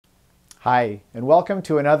Hi, and welcome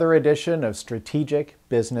to another edition of Strategic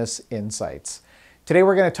Business Insights. Today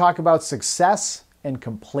we're going to talk about success and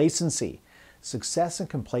complacency. Success and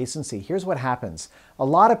complacency. Here's what happens. A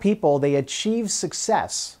lot of people, they achieve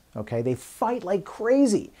success, okay? They fight like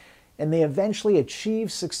crazy, and they eventually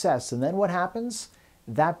achieve success. And then what happens?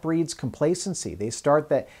 That breeds complacency. They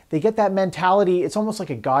get that mentality. It's almost like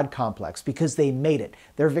a God complex because they made it.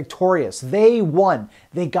 They're victorious. They won.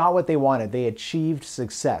 They got what they wanted. They achieved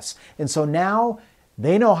success. And so now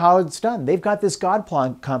they know how it's done. They've got this God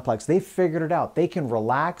complex. They figured it out. They can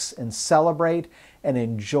relax and celebrate and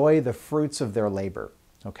enjoy the fruits of their labor.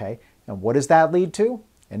 Okay? And what does that lead to?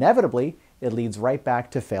 Inevitably, it leads right back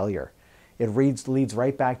to failure. It leads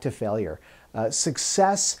right back to failure.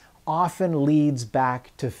 Success often leads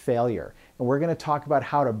back to failure. And we're going to talk about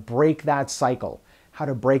how to break that cycle.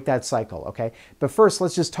 Okay? But first,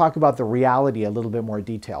 let's just talk about the reality a little bit more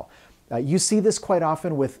detail. You see this quite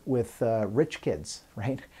often with rich kids,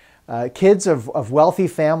 right? Kids of wealthy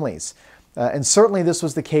families. And certainly this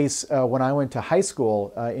was the case when I went to high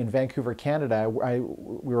school in Vancouver, Canada.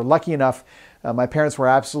 We were lucky enough, my parents were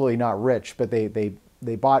absolutely not rich, but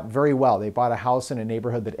they bought very well. They bought a house in a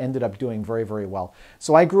neighborhood that ended up doing very, very well.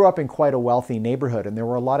 So I grew up in quite a wealthy neighborhood, and there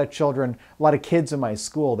were a lot of children, a lot of kids in my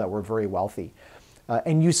school that were very wealthy.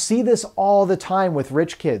 And you see this all the time with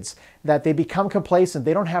rich kids, that they become complacent.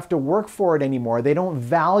 They don't have to work for it anymore. They don't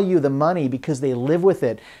value the money because they live with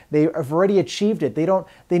it. They have already achieved it.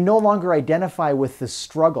 They no longer identify with the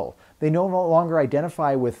struggle. They no longer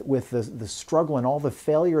identify with the struggle and all the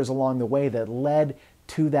failures along the way that led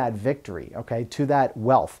to that victory, okay, to that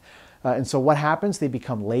wealth. And so what happens? They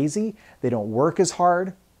become lazy. They don't work as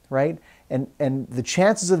hard, right? And the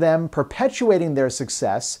chances of them perpetuating their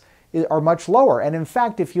success are much lower. And in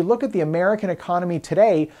fact, if you look at the American economy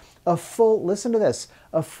today, listen to this,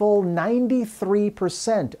 a full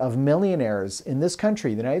 93% of millionaires in this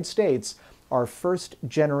country, the United States, are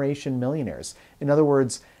first-generation millionaires. In other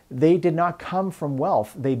words, they did not come from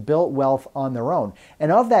wealth. They built wealth on their own.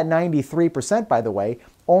 And of that 93%, by the way,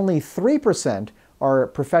 only 3% are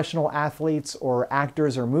professional athletes or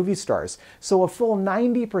actors or movie stars. So a full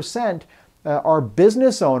 90% are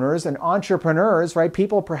business owners and entrepreneurs, right?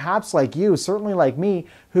 People perhaps like you, certainly like me,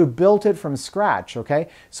 who built it from scratch, okay?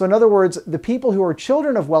 So in other words, the people who are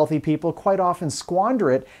children of wealthy people quite often squander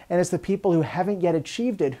it, and it's the people who haven't yet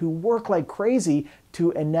achieved it who work like crazy to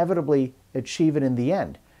inevitably achieve it in the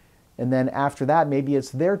end. And then after that, maybe it's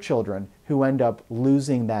their children who end up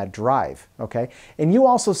losing that drive, okay? And you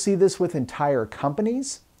also see this with entire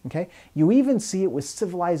companies, okay? You even see it with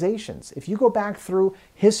civilizations. If you go back through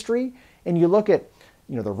history and you look at,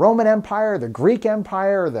 the Roman Empire, the Greek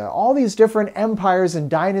Empire, all these different empires and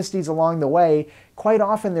dynasties along the way, quite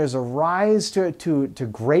often there's a rise to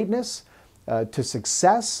greatness, to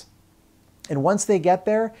success. And once they get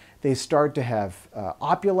there, they start to have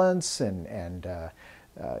opulence and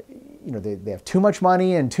they have too much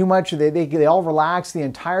money and too much, they all relax. The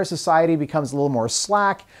entire society becomes a little more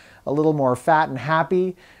slack, a little more fat and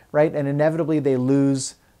happy, right? And inevitably they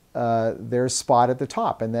lose their spot at the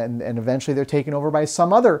top, and eventually they're taken over by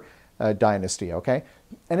some other dynasty, okay?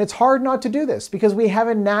 And it's hard not to do this because we have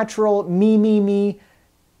a natural me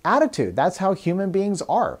attitude. That's how human beings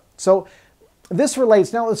are. So this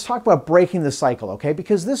relates, now let's talk about breaking the cycle, okay?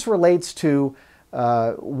 Because this relates to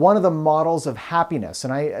one of the models of happiness,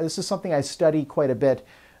 and this is something I study quite a bit,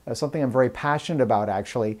 something I'm very passionate about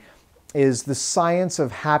actually, is the science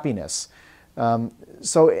of happiness. And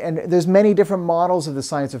there's many different models of the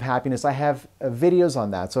science of happiness. I have videos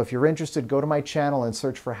on that, so if you're interested, go to my channel and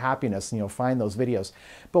search for happiness and you'll find those videos.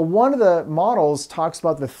 But one of the models talks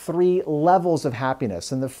about the 3 levels of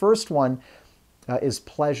happiness, and the first one is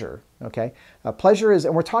pleasure, okay? Pleasure is,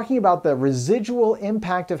 and we're talking about the residual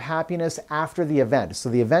impact of happiness after the event. So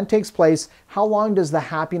the event takes place, how long does the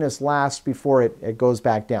happiness last before it goes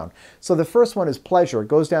back down? So the first one is pleasure. It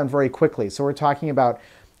goes down very quickly. So we're talking about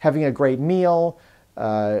having a great meal,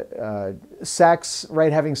 sex,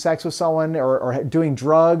 right? Having sex with someone or doing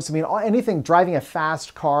drugs. I mean, anything, driving a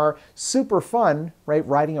fast car, super fun, right?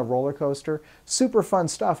 Riding a roller coaster, super fun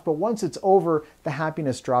stuff. But once it's over, the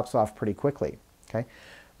happiness drops off pretty quickly. Okay.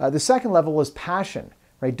 The second level is passion,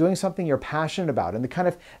 right? Doing something you're passionate about. And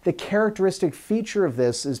the characteristic feature of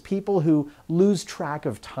this is people who lose track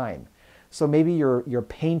of time. So maybe you're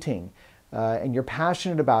painting and you're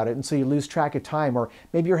passionate about it, and so you lose track of time. Or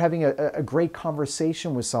maybe you're having a great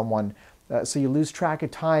conversation with someone, so you lose track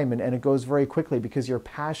of time and it goes very quickly because you're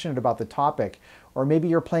passionate about the topic. Or maybe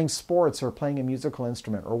you're playing sports or playing a musical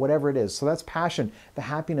instrument or whatever it is. So that's passion. The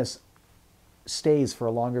happiness stays for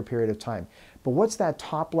a longer period of time. But what's that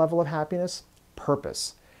top level of happiness?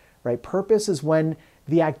 Purpose, right? Purpose is when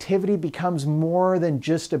the activity becomes more than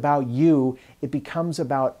just about you, it becomes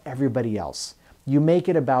about everybody else. You make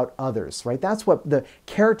it about others, right? That's what the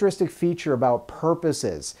characteristic feature about purpose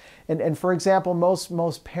is. And for example,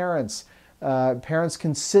 most parents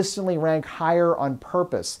consistently rank higher on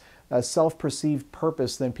purpose, self-perceived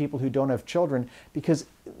purpose, than people who don't have children, because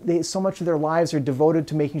so much of their lives are devoted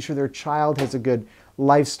to making sure their child has a good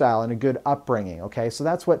lifestyle and a good upbringing, okay? So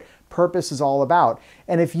that's what purpose is all about.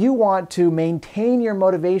 And if you want to maintain your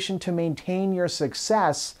motivation, to maintain your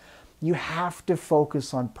success, you have to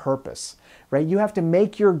focus on purpose, right? You have to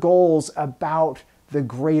make your goals about the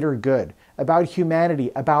greater good, about humanity,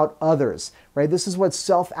 about others, right? This is what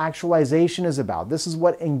self-actualization is about. This is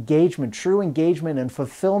what engagement, true engagement and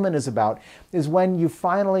fulfillment is about, is when you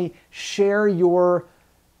finally share your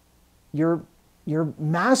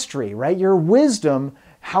mastery, right? Your wisdom,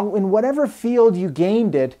 how in whatever field you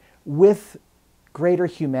gained it, with greater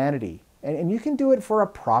humanity. And you can do it for a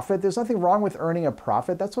profit. There's nothing wrong with earning a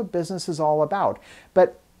profit. That's what business is all about.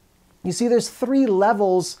 But you see, there's 3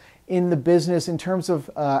 levels in the business in terms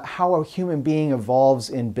of how a human being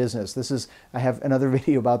evolves in business. I have another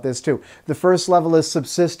video about this too. The first level is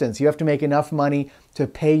subsistence. You have to make enough money to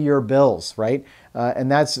pay your bills, right?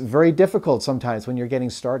 And that's very difficult sometimes when you're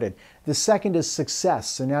getting started. The second is success.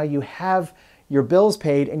 So now you have your bills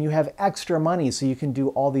paid and you have extra money, so you can do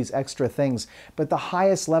all these extra things. But the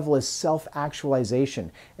highest level is self-actualization.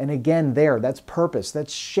 And again, that's purpose.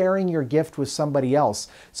 That's sharing your gift with somebody else.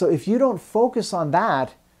 So if you don't focus on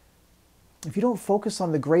that, if you don't focus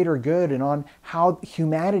on the greater good and on how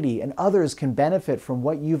humanity and others can benefit from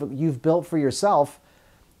what you've built for yourself,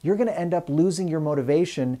 you're going to end up losing your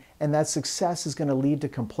motivation, and that success is going to lead to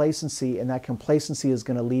complacency, and that complacency is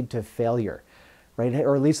going to lead to failure, right?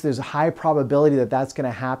 Or at least there's a high probability that that's going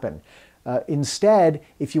to happen. Instead,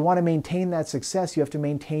 if you want to maintain that success, you have to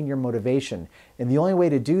maintain your motivation. And the only way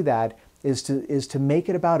to do that is to make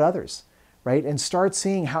it about others, right? And start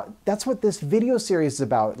seeing how, that's what this video series is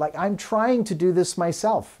about. Like, I'm trying to do this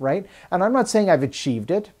myself, right? And I'm not saying I've achieved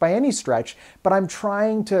it by any stretch, but I'm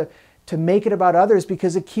trying to make it about others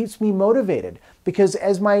because it keeps me motivated. Because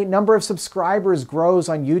as my number of subscribers grows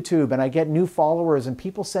on YouTube and I get new followers and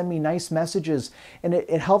people send me nice messages, and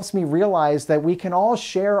it helps me realize that we can all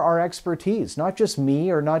share our expertise, not just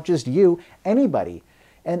me or not just you, anybody.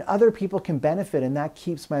 And other people can benefit, and that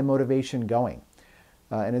keeps my motivation going.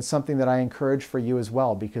 And it's something that I encourage for you as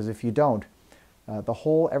well, because if you don't,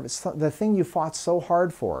 the thing you fought so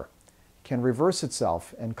hard for can reverse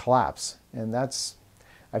itself and collapse. And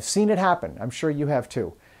I've seen it happen. I'm sure you have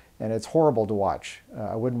too. And it's horrible to watch.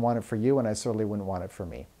 I wouldn't want it for you, and I certainly wouldn't want it for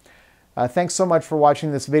me. Thanks so much for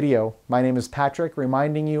watching this video. My name is Patrick,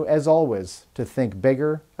 reminding you, as always, to think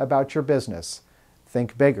bigger about your business.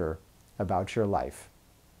 Think bigger about your life.